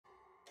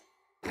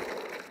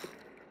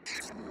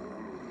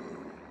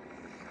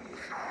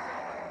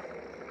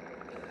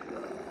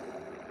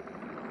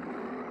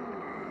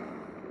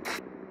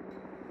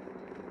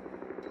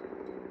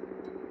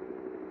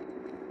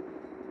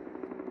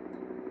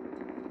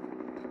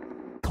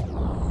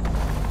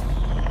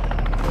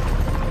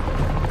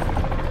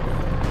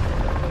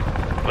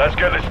Let's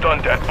get this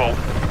done, Deadbolt.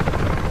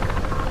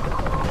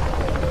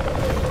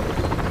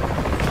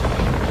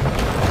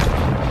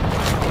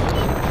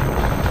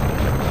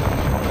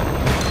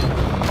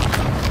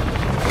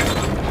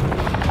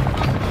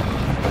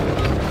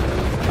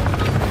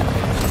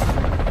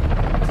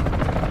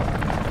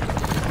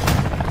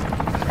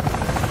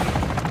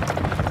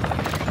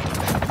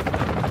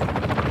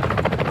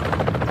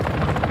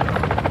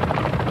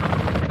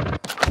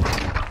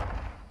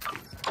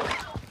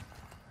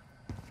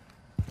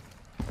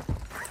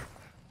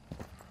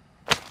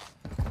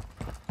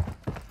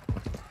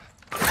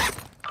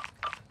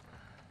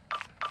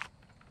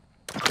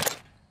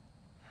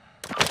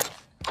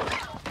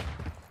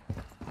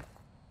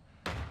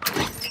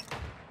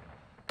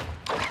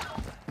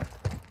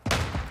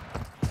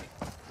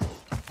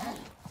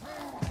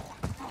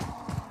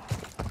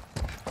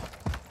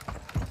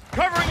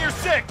 Covering your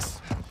 6!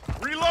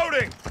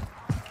 Reloading!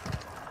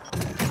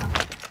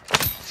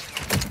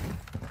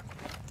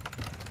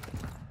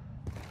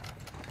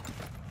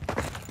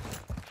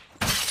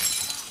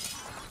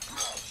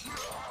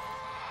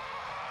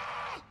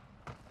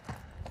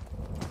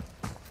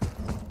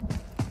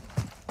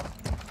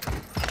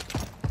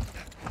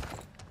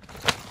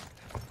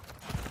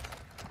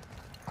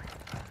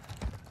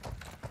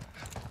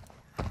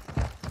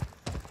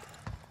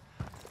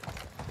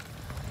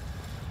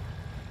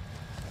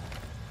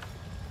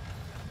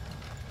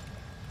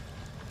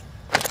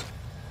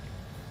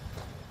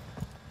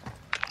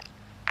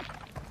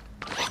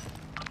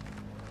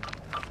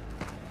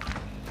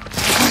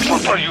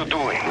 What are you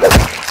doing?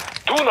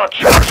 Do not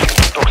charge in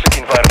this toxic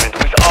environment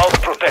without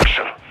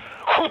protection.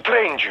 Who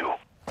trained you?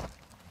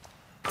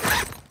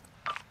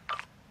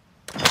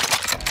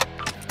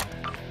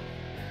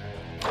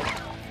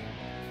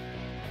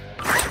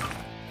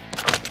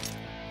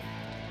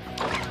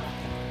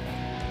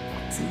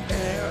 To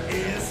err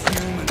is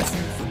human, to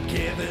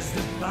forgive is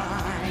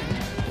divine.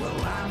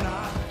 Well, I'm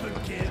not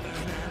forgiven.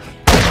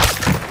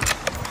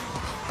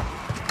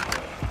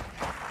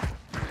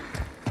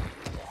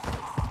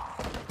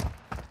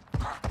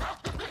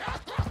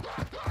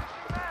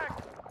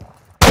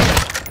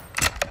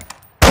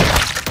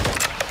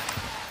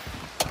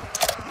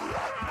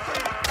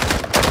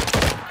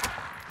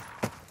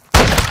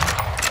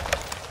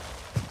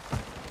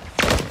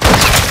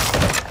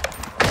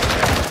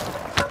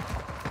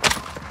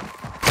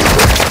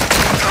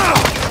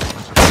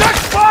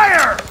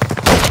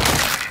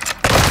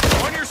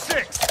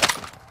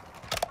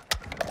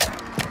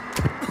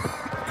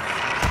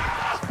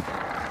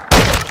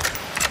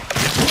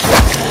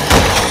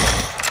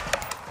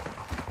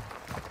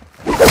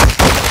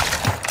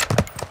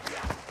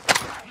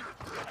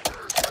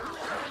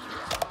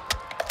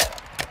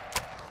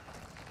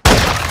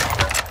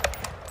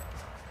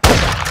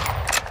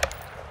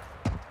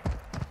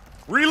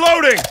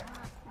 Reloading!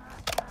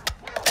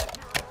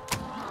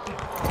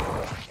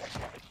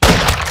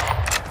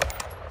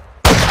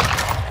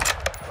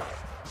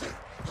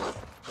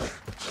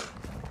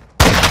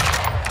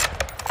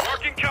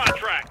 Marking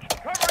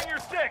contract. Covering your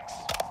 6.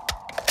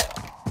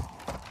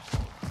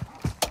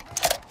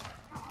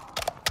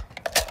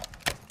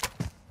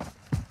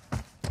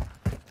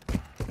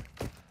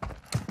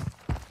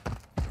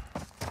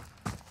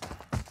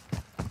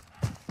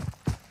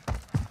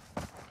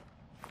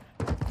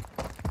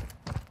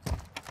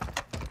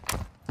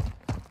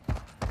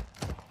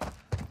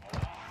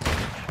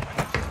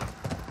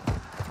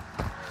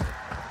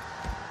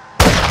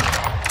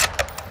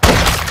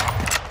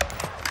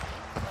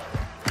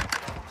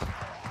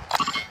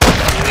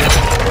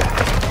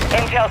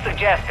 Intel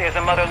suggests there's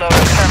a mother load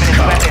of permanent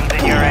weapons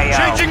in your AO.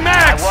 Changing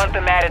max! I want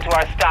them added to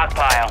our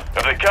stockpile.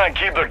 If they can't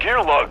keep their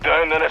gear locked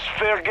down, then it's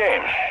fair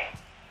game.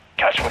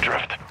 Catch my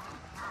drift.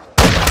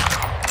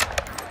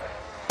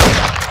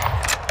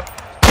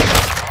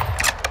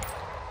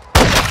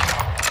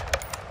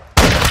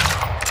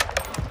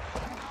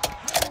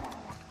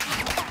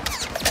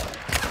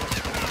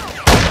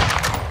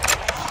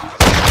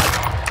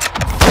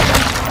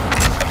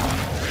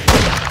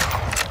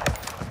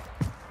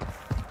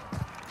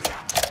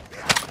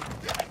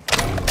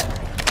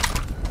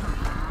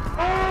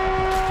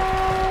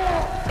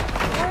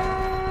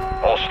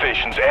 All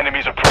stations,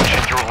 enemies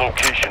approaching your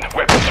location.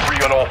 Weapons free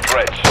on all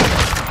threats.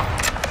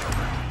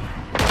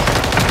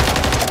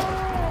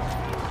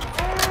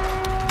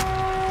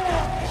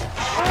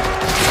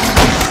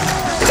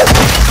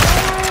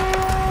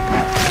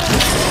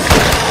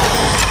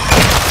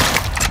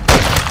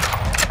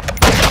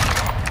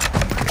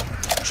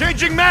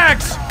 Changing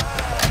mags!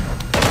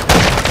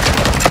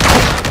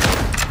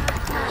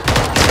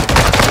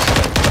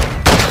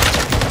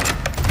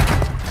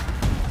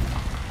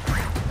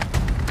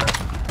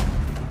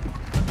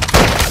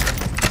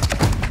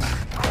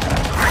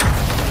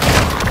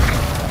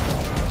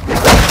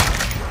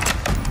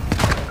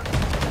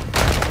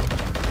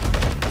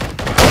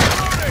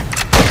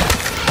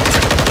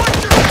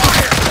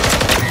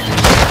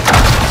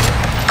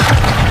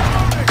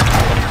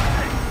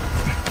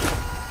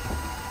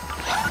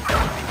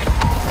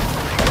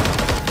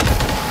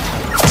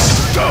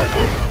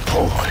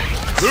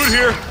 Loot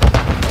here!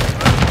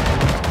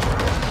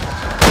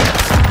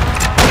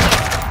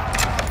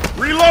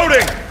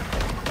 Reloading!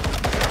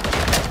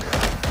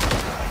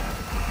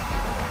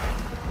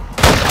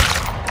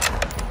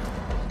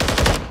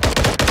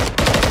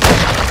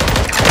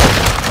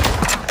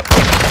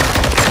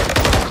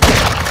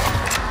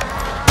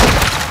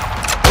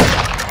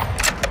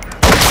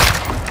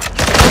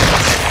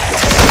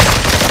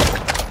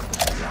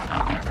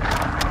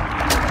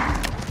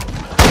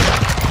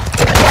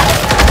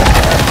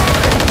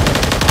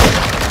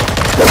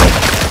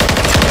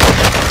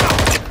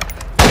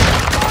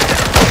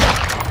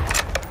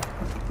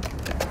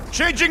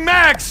 Changing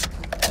mags!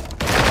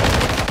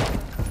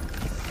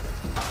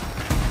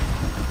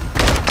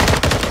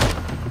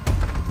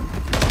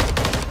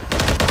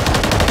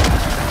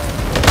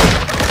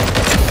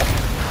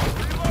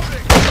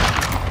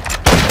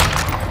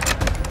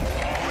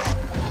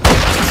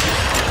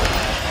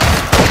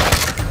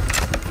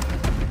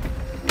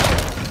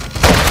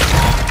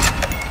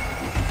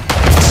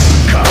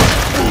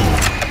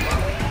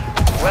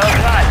 Well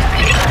done.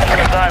 The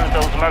more guns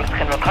those mercs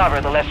can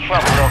recover, the less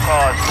trouble they'll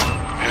cause.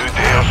 Who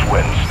dares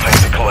wins? Time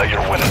to collect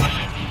your winnings.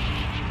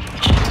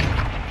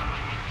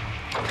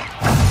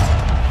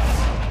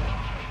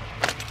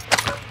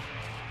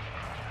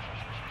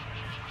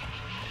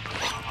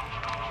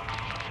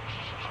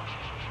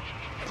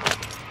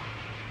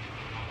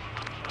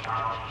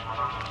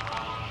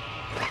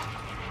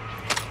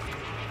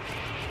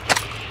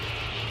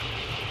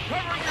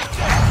 Covering your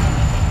six!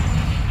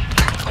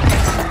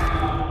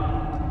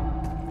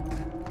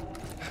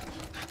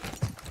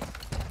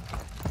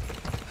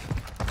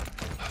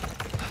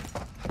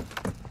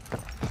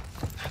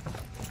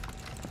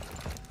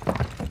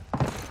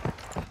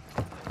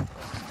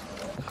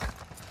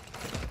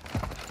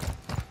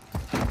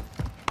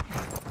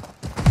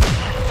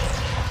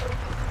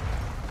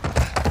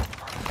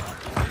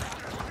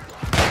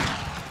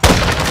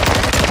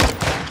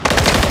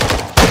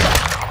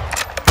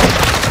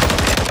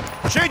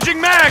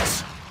 Changing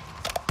mags!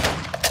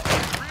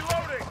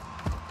 Reloading!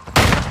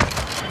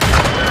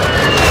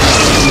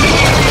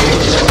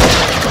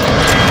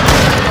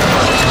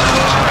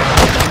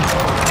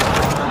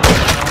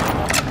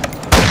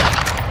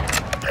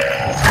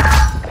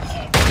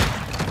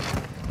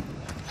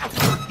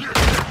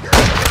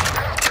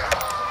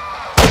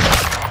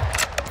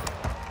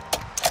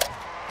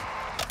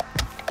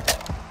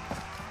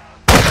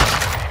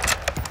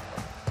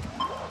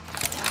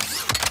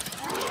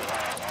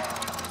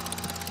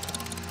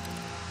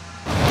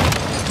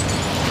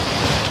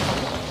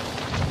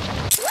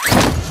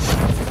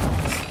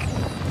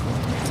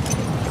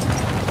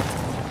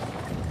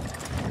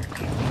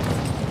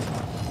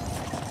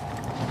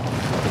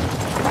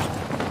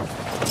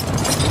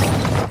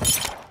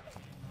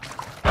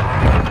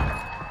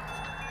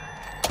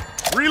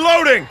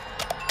 Reloading!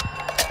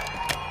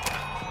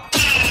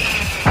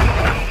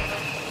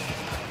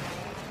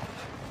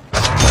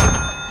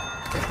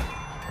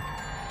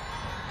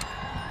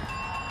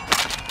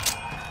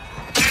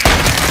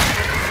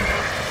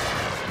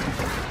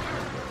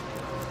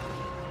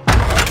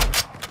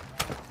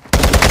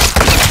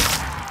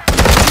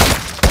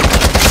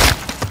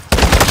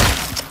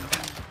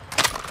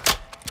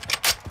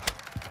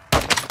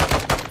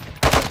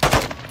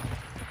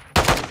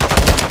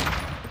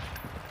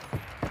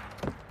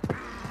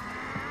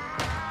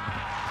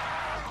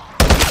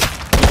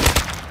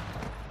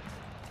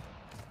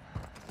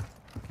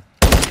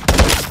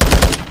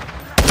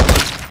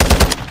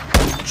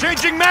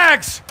 Changing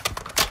mags!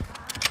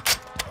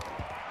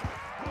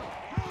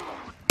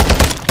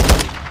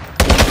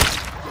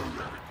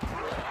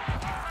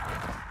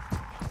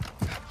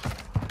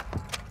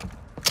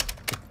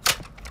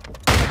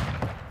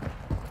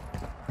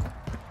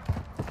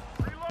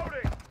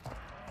 Reloading!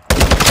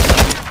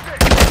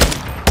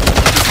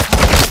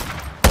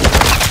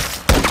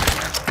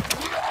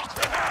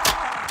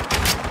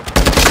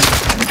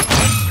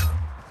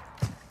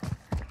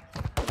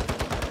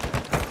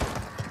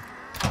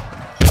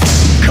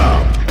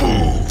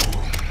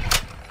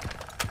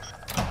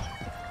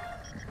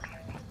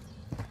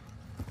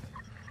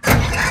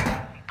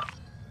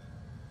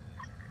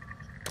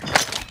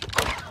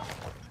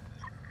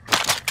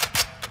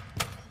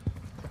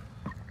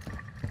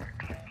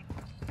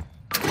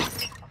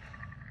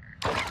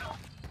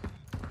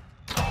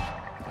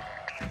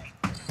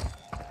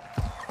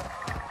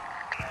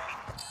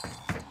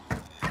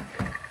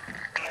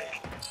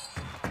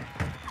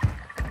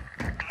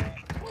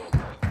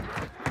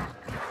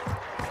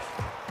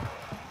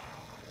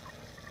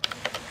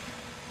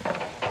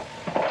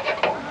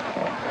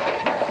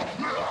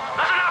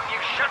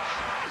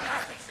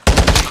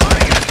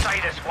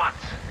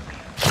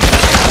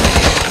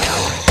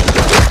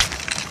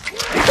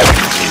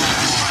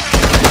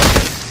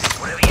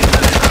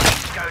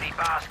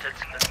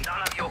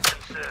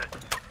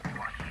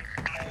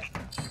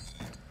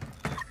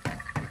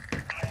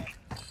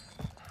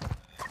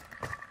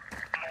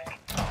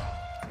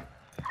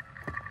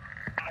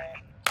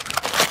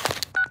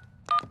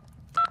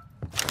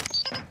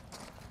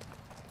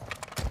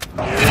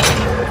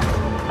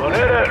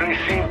 Pereira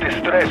received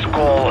distress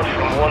call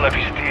from one of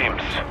his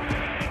teams.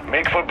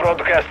 Make for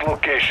broadcast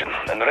location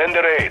and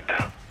render aid.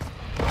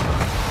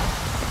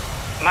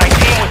 My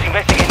team was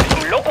investigating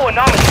some local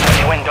anomalies when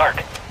they went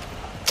dark.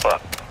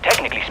 But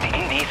technically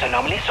speaking, these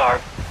anomalies are...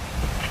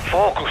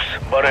 Focus,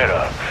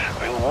 Barrera.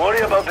 We'll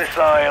worry about the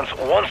science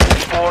once the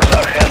spores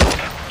are handled.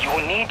 You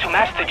will need to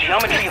match the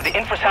geometry of the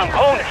infrasound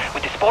cone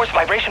with the spore's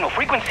vibrational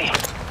frequency.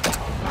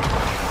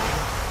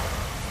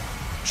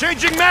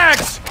 Changing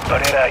mags!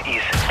 Barrera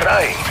is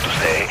trying to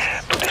say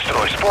to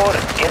destroy spore,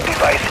 get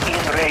device in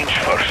range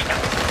first.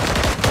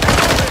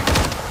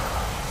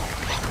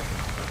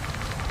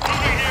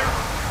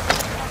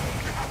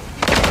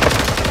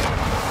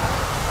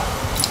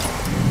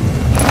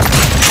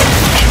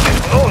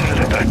 Only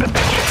attract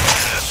attention.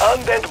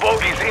 Undead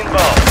bogies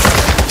inbound.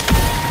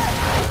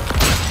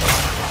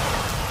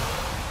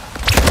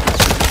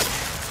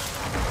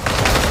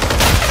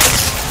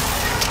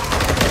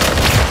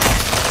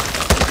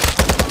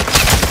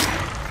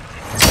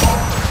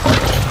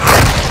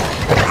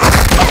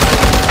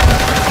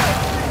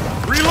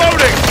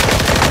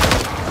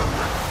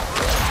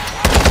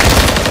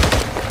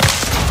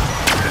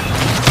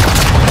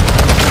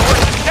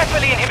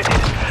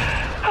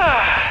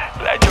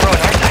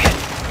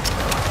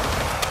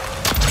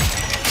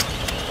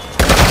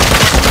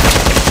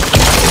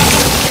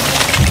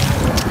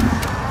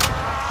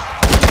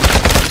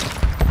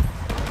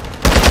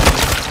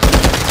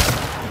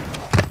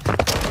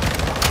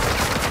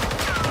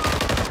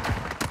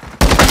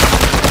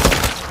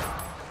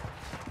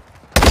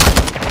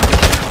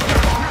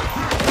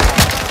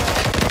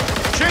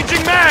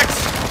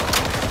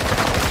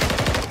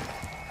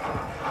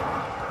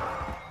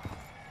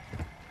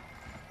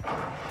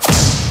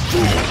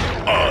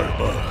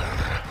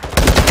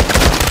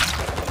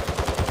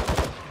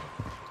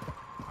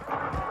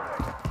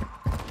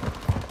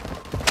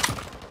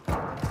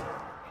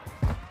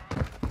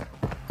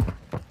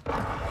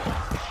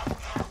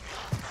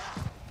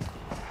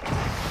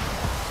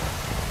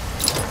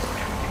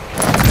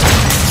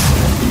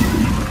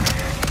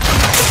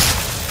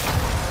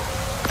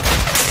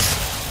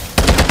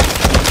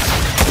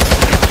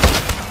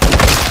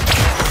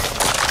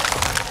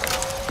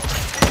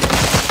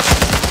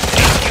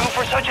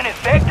 Such an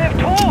effective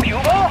tool,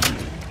 Hugo!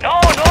 No,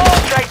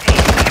 strike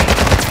team.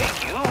 Thank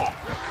you.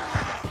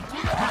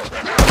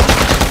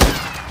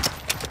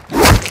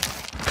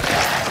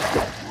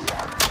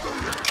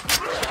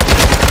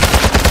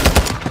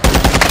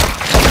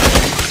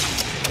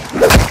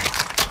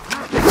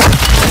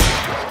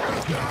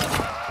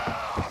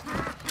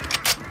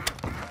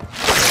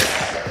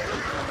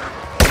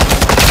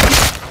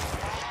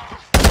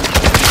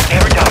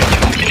 Never doubt you.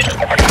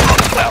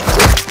 Well,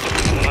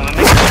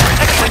 maybe for a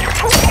second when you're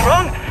proving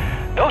wrong.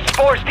 Those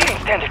spores didn't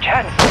stand a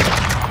chance.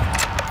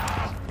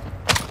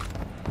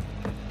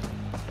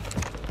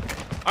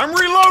 I'm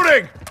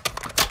reloading!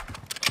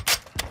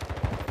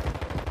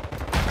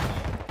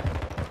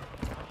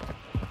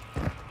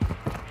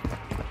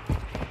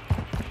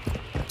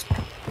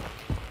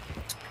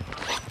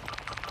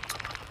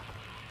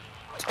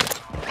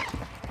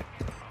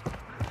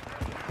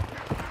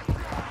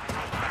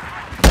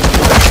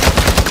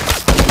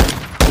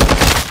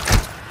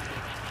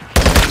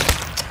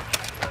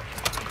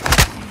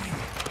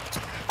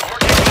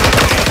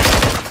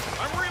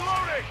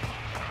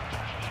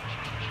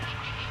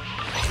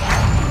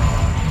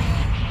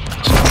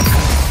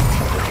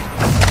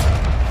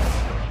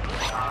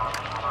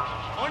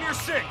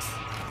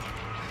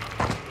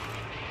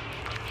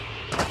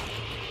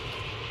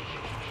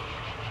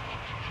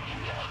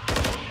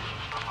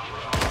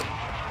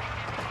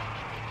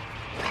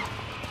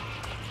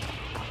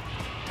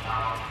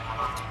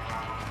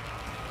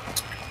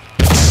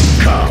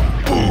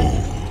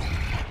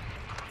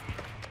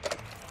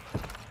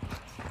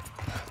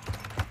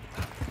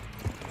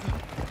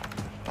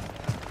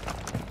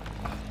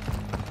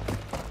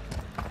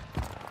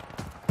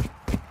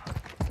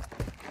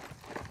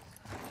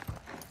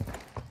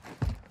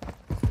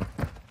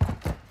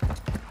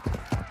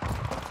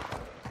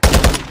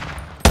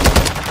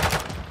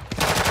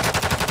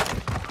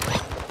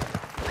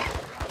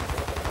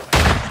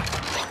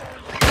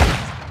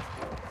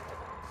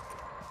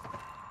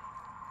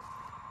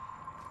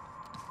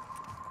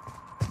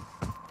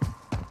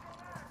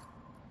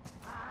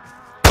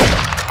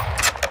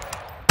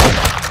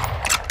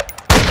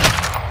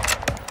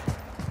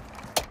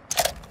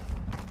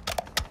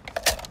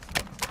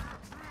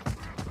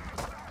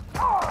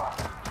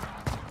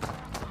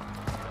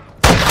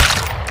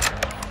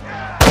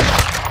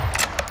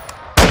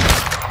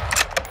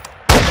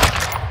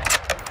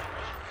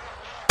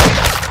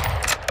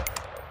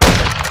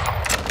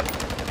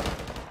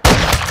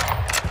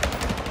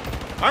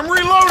 I'm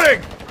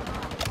reloading!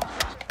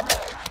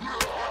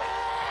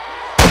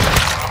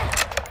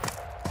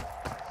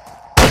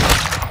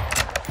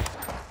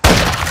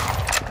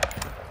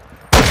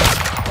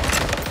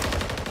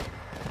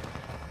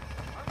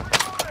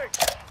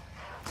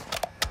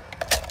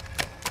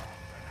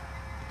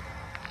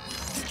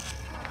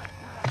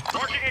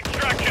 Marking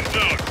extraction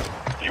zone.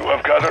 You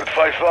have gathered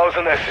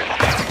 5,000 essence,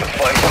 but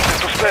find something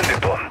to spend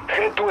it on.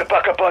 Head to a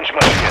pack-a-punch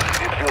machine.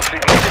 It will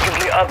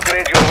significantly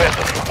upgrade your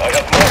weapon. I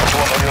have marked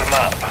one on your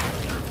map.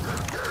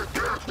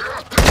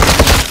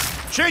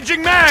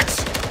 Changing mags!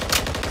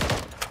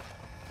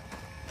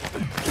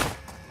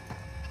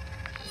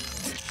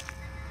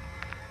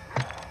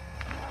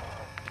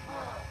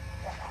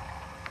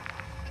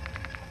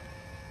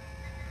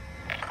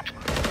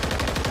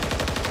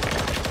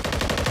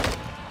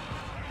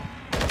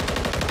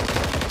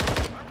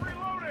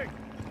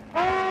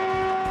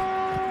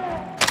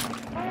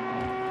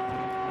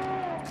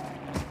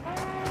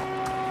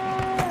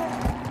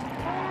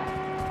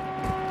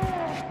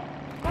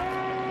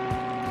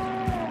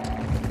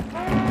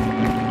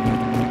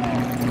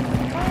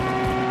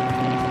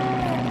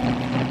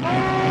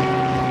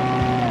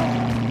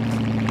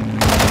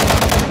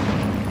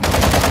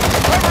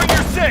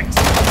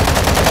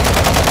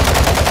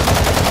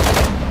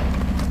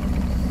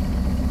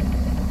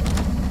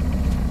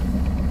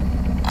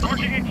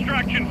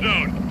 Extraction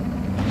zone.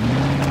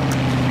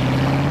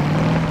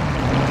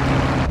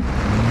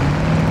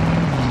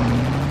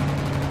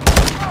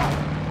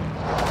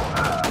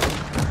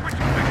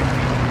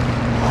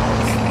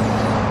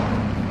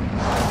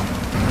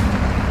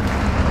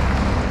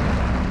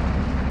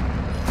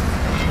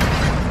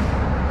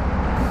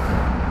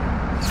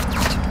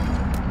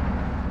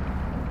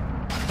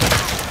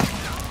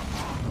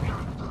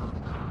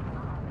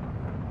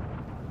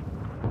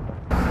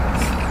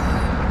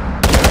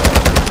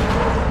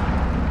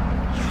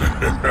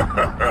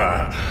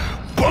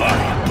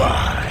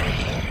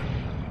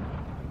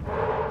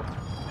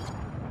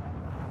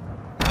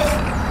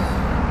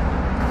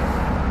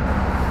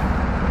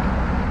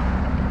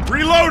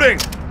 Reloading!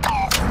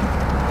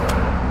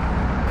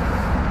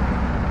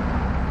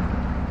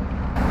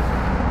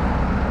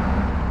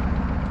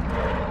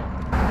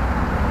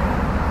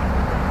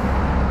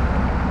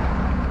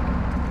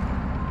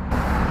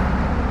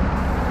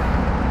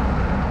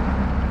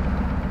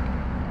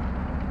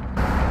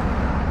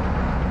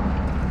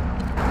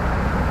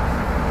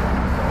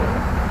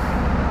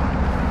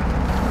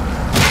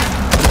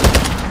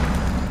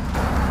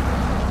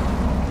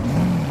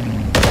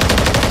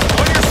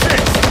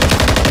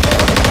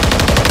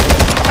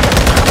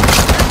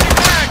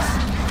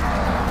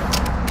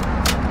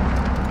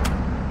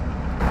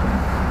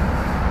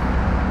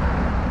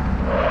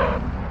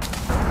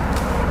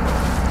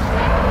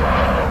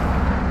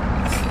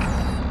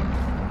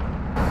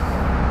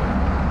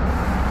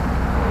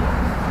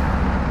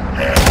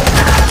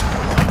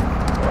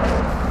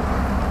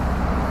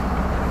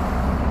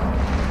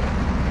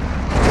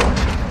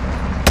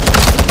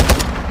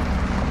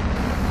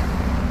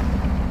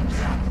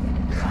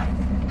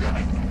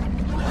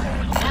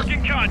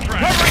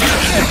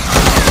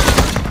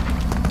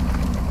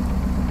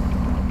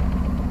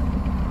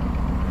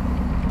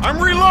 I'm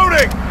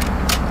reloading!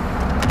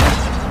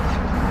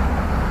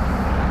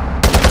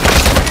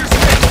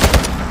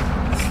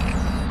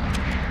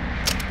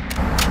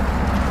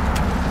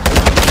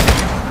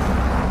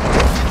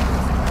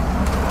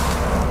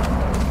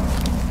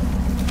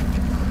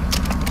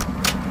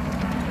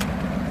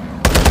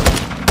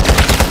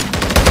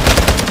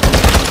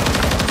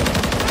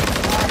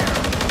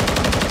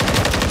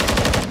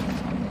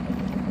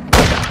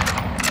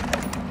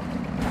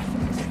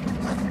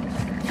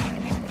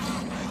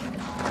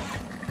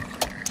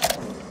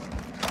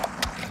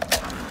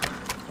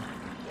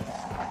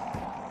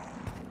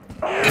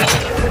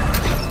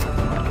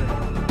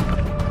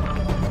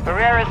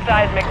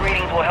 Seismic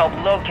readings will help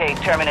locate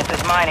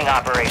Terminus's mining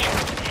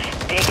operations.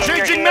 Dig in your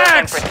Changing heels and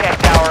mags!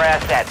 protect our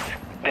assets.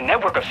 The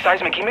network of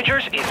seismic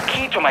imagers is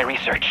key to my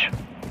research.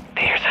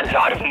 There's a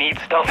lot of neat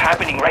stuff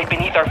happening right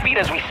beneath our feet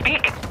as we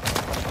speak.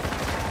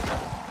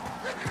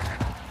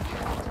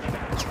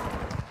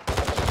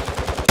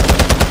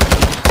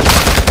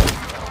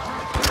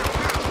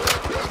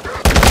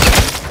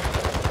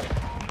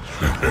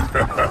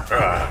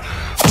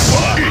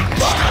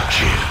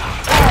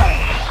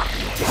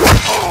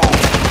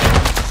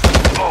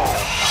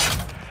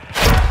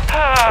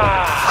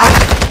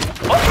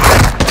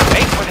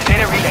 Wait for the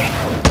data relay.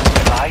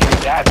 Fire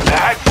that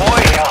bad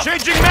boy up.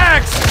 Changing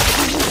mags!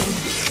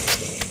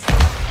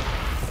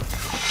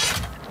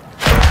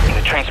 In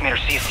the transmitter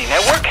CC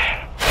network,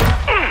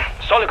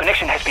 solid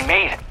connection has been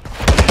made.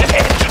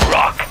 It's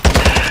rock.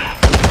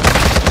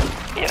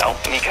 You know,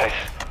 because...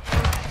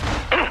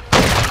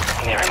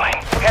 Never mind.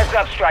 Heads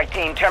up, strike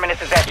team.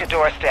 Terminus is at your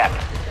doorstep.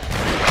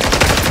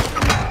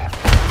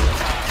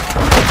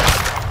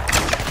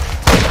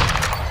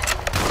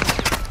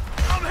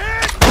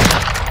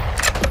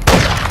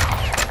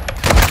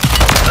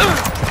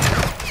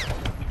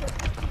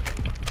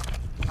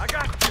 I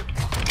got you.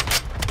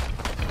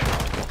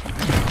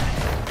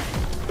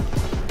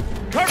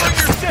 Covering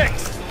your six!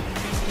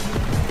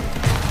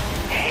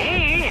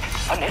 Hey!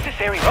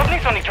 Unnecessary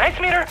roughness on the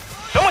transmitter?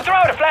 Someone throw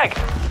out a flag!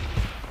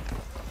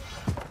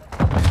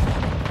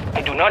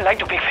 I do not like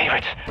to pick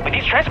favorites, but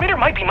this transmitter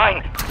might be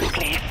mine.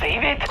 Please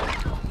save it.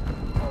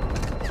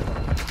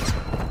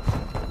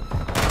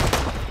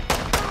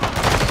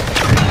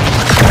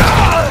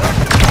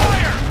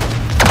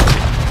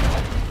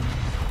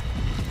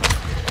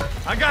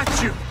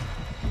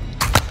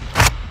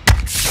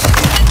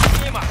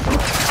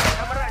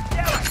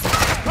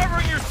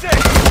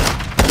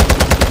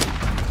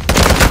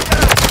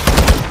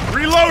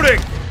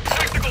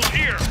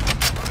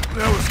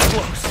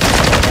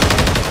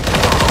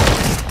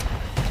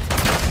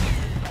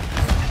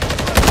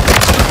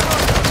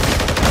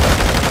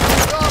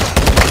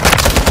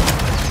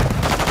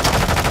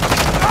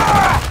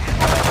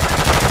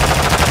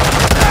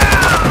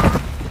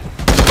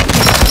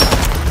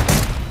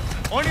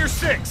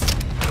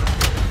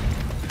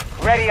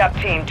 Ready up,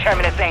 team.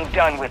 Terminus ain't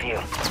done with you.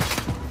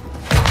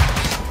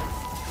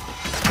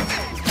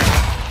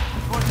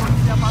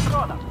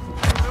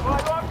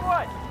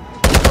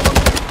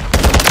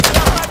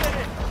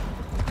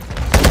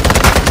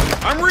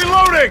 I'm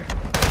reloading!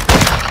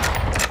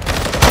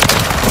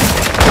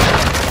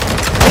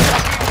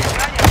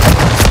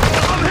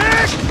 I'm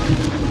hit!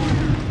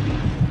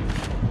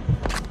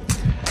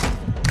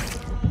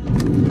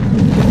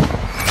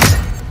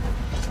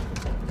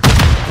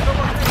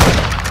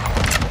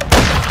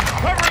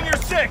 Covering your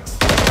six!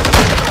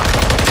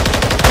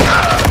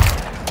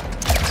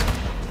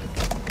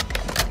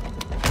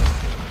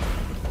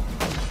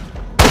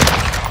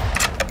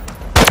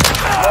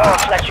 More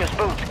Fletcher's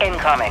boots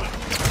incoming.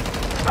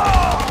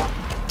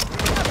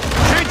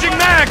 Changing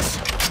max!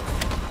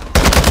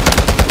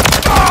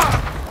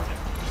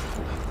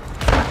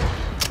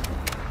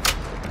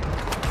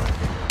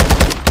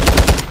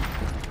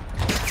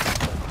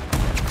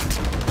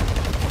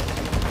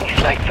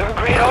 It's like third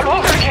grade all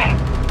over again.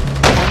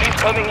 Police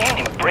coming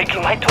in and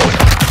breaking my toes.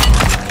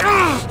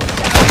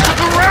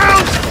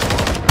 Around!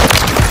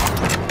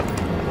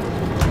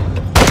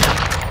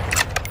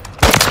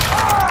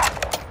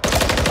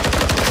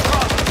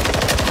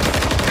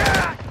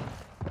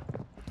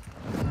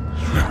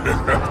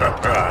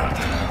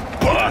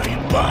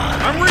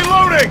 I'm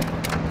reloading!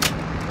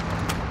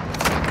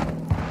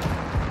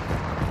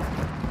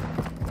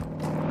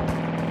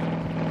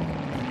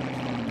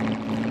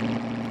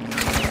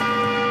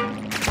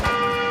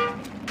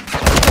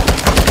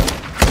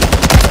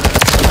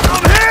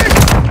 I'm hit!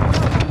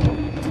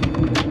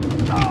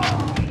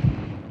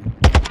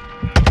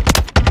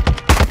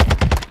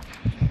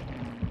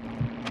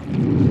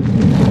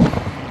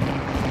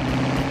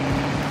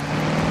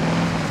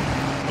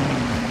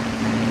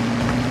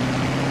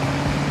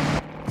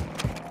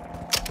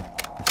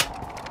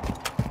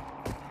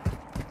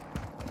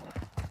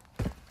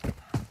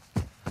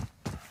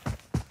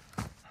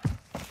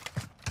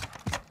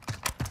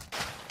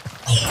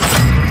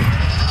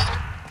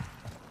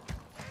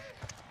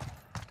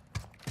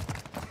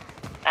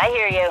 I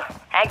hear you.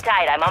 Hang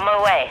tight, I'm on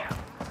my way.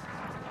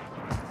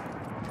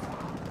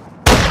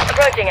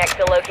 Approaching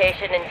exfil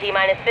location in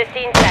T-minus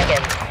 15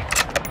 seconds.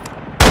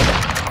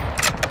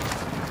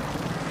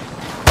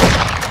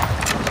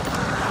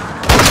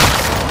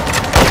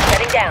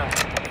 Heading down.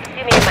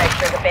 Do me and Mike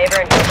Shirk a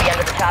favor and don't be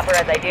under the chopper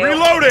as I do.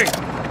 Reloading!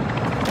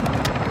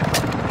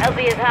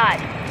 LZ is hot.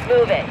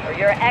 Move it, or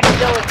your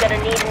exfil is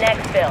gonna need an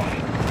exfil.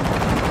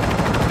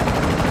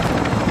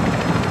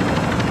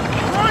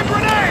 Throwing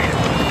grenade!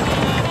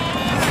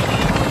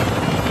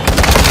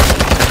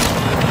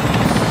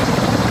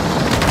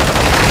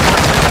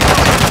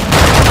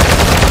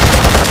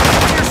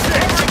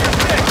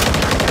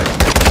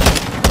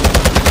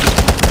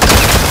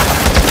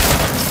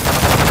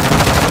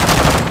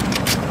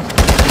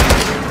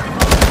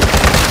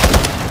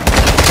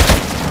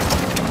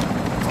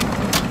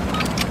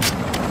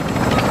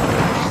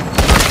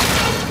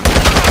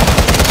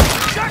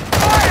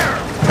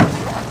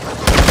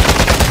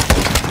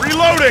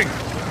 Reloading!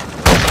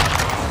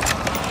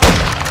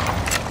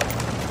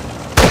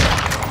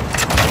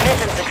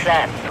 Mission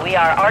success. We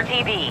are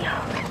RTB.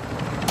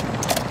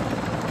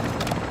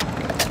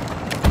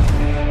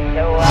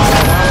 So,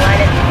 one